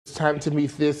It's time to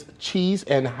meet this cheese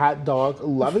and hot dog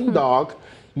loving dog.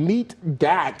 Meet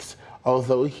Dax.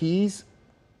 Although he's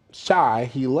shy,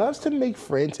 he loves to make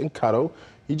friends and cuddle.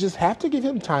 You just have to give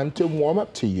him time to warm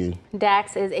up to you.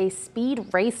 Dax is a speed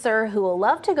racer who will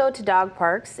love to go to dog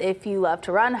parks. If you love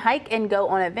to run, hike, and go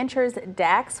on adventures,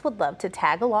 Dax would love to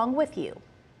tag along with you.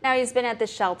 Now, he's been at the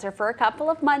shelter for a couple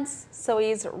of months, so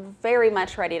he's very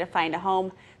much ready to find a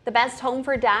home. The best home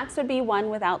for Dax would be one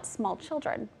without small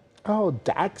children. Oh,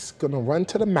 Dax gonna run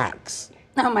to the max.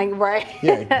 Oh my, right.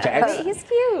 Yeah, Dax. He's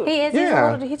cute. He is.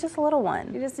 Yeah. He's just a little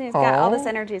one. He's got all this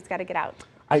energy. He's got to get out.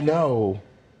 I know.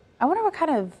 I wonder what kind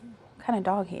of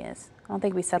dog he is. I don't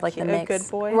think we said like the mix. A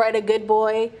good boy. Right, a good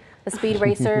boy, a speed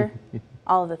racer,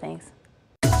 all of the things.